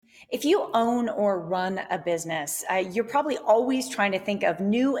If you own or run a business, you're probably always trying to think of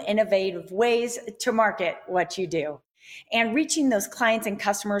new, innovative ways to market what you do. And reaching those clients and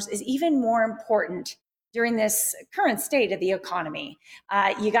customers is even more important during this current state of the economy.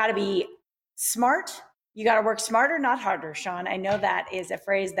 You got to be smart. You got to work smarter, not harder, Sean. I know that is a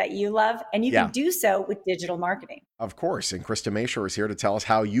phrase that you love, and you can do so with digital marketing. Of course. And Krista Mashore is here to tell us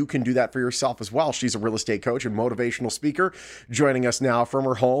how you can do that for yourself as well. She's a real estate coach and motivational speaker, joining us now from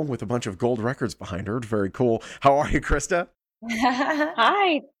her home with a bunch of gold records behind her. Very cool. How are you, Krista?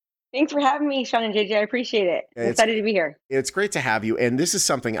 Hi. Thanks for having me, Sean and JJ. I appreciate it. I'm excited to be here. It's great to have you. And this is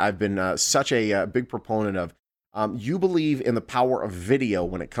something I've been such a big proponent of. You believe in the power of video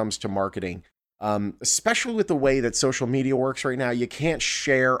when it comes to marketing. Especially with the way that social media works right now. You can't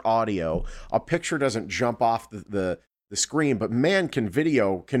share audio. A picture doesn't jump off the screen, but man, can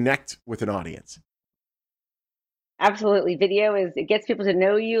video connect with an audience. Absolutely. It gets people to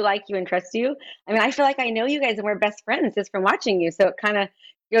know you, like you, and trust you. I mean, I feel like I know you guys and we're best friends just from watching you. So it kind of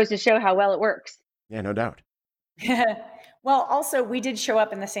goes to show how well it works. Yeah, no doubt. Well, also, we did show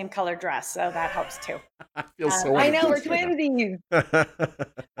up in the same color dress, so that helps too. I feel so I know, we're twinsies.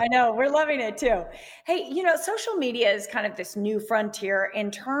 I know, we're loving it too. Hey, social media is kind of this new frontier in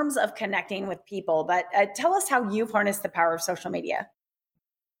terms of connecting with people, but tell us how you've harnessed the power of social media.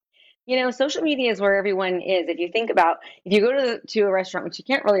 Social media is where everyone is. If you go to a restaurant, which you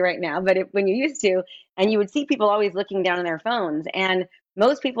can't really right now, but when you used to, and you would see people always looking down on their phones, and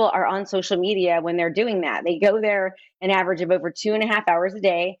most people are on social media when they're doing that. They go there an average of over 2.5 hours a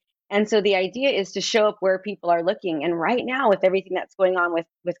day. And so the idea is to show up where people are looking. And right now, with everything that's going on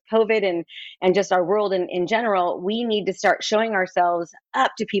with COVID and just our world in general, we need to start showing ourselves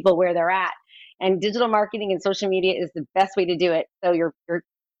up to people where they're at. And digital marketing and social media is the best way to do it. So you're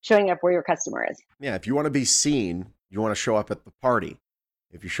showing up where your customer is. Yeah, if you want to be seen, you want to show up at the party.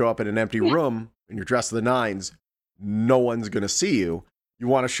 If you show up in an empty room and you're dressed to the nines, no one's going to see you. You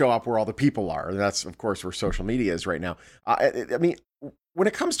want to show up where all the people are. And that's, of course, where social media is right now. I mean, when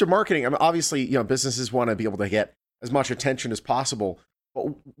it comes to marketing, obviously, businesses want to be able to get as much attention as possible. But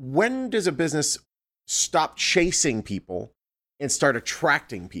when does a business stop chasing people and start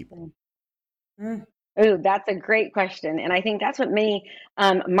attracting people? Oh, that's a great question. And I think that's what many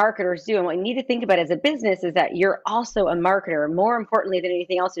marketers do. And what you need to think about as a business is that you're also a marketer. More importantly than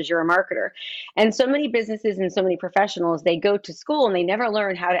anything else is you're a marketer. And so many businesses and so many professionals, they go to school and they never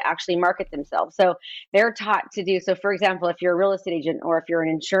learn how to actually market themselves. So they're taught to do. So for example, if you're a real estate agent or if you're an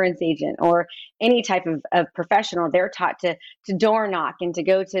insurance agent or any type of professional, they're taught to door knock and to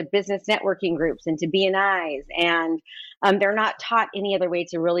go to business networking groups and to BNIs. And they're not taught any other way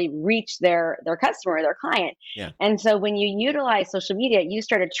to really reach their customer, their client. Yeah. And so when you utilize social media, you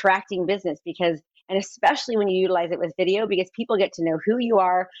start attracting business and especially when you utilize it with video, because people get to know who you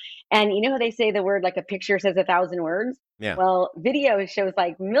are. And you know how they say the word, like a picture says 1,000 words? Yeah. Well, video shows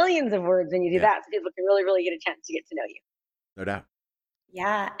like millions of words when you do that. So people can really, really get a chance to get to know you. No doubt.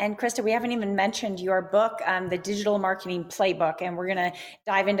 Yeah. And Krista, we haven't even mentioned your book, the Digital Marketing Playbook, and we're going to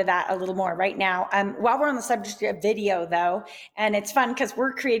dive into that a little more right now. While we're on the subject of video, though, and it's fun because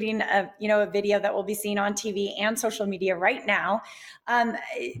we're creating a video that will be seen on TV and social media right now.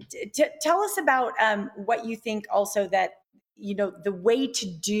 Tell us about what you think also that, the way to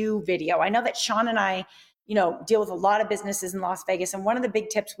do video. I know that Sean and I, deal with a lot of businesses in Las Vegas. And one of the big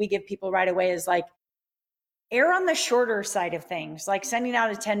tips we give people right away is like, err on the shorter side of things. Like sending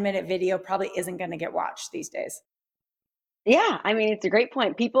out a 10-minute video probably isn't going to get watched these days. Yeah, I mean, it's a great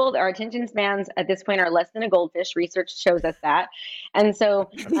point. Our attention spans at this point are less than a goldfish. Research shows us that. And so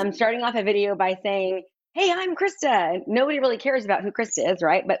I'm starting off a video by saying, hey, I'm Krista. Nobody really cares about who Krista is,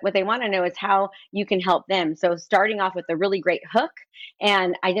 right? But what they want to know is how you can help them. So starting off with a really great hook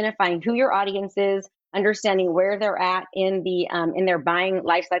and identifying who your audience is, understanding where they're at in their buying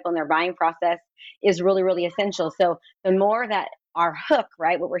life cycle and their buying process is really, really essential. So the more that our hook,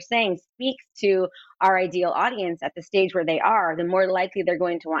 right, what we're saying speaks to our ideal audience at the stage where they are, the more likely they're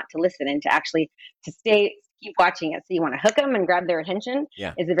going to want to listen and to keep watching it. So you want to hook them and grab their attention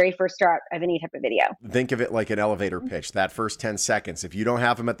is the very first start of any type of video. Think of it like an elevator pitch, that first 10 seconds. If you don't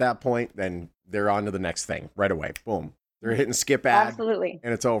have them at that point, then they're on to the next thing right away. Boom. They're hitting skip ad. Absolutely.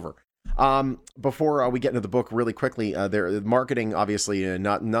 And it's over. Before we get into the book really quickly, marketing, obviously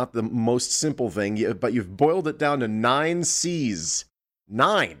not the most simple thing, but you've boiled it down to 9 C's.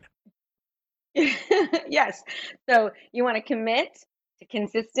 9. Yes. So you want to commit to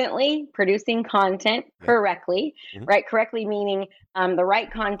consistently producing content correctly, right? Correctly meaning the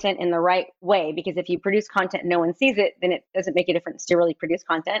right content in the right way, because if you produce content and no one sees it, then it doesn't make a difference to really produce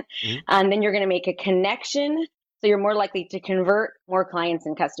content. And then you're going to make a connection So you're more likely to convert more clients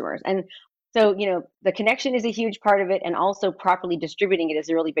and customers. And so, the connection is a huge part of it, and also properly distributing it is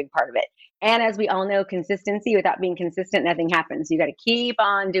a really big part of it. And as we all know, consistency, without being consistent, nothing happens. You got to keep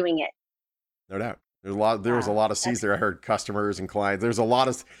on doing it. No doubt. There was a lot of C's there. I heard customers and clients. There's a lot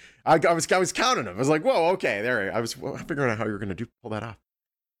of, I was counting them. I was like, whoa, okay, there. I was figuring out how you were going to pull that off.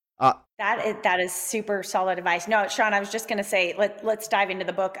 That is super solid advice. No, Sean, I was just going to say, let's dive into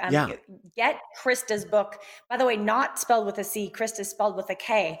the book. Get Krista's book. By the way, not spelled with a C. Krista's spelled with a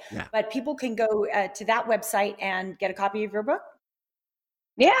K. Yeah. But people can go to that website and get a copy of your book.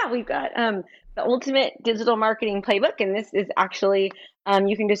 Yeah, we've got the Ultimate Digital Marketing Playbook, and this is actually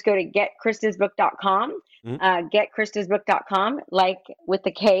you can just go to getkristasbook.com. Getkristasbook.com, like with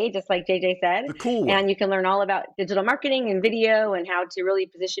the K, just like JJ said. The cool one. And you can learn all about digital marketing and video and how to really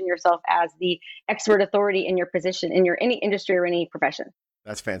position yourself as the expert authority in your position in any industry or any profession.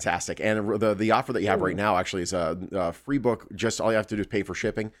 That's fantastic. And the offer that you have right now actually is a free book. Just all you have to do is pay for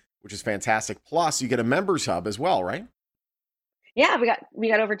shipping, which is fantastic. Plus, you get a members hub as well, right? Yeah, we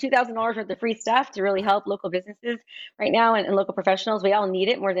got over $2,000 worth of free stuff to really help local businesses right now and local professionals. We all need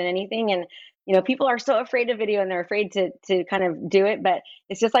it more than anything. And people are so afraid of video and they're afraid to kind of do it. But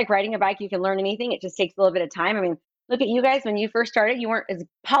it's just like riding a bike. You can learn anything. It just takes a little bit of time. I mean, look at you guys. When you first started, you weren't as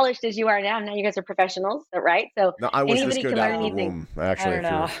polished as you are now. Now you guys are professionals, right? So no, I wish this could out of the womb. Actually,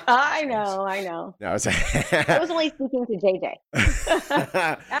 I know. No, I was only speaking to JJ.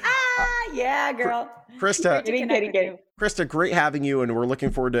 Yeah, girl. Krista, kidding. Krista, great having you, and we're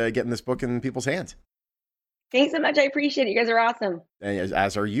looking forward to getting this book in people's hands. Thanks so much. I appreciate it. You guys are awesome. And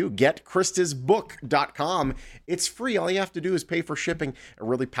as are you. GetKristasBook.com. It's free. All you have to do is pay for shipping. A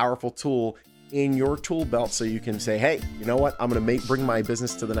really powerful tool in your tool belt, so you can say, hey, you know what? I'm going to bring my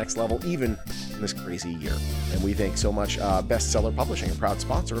business to the next level, even in this crazy year. And we thank so much Bestseller Publishing, a proud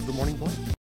sponsor of The Morning Blend.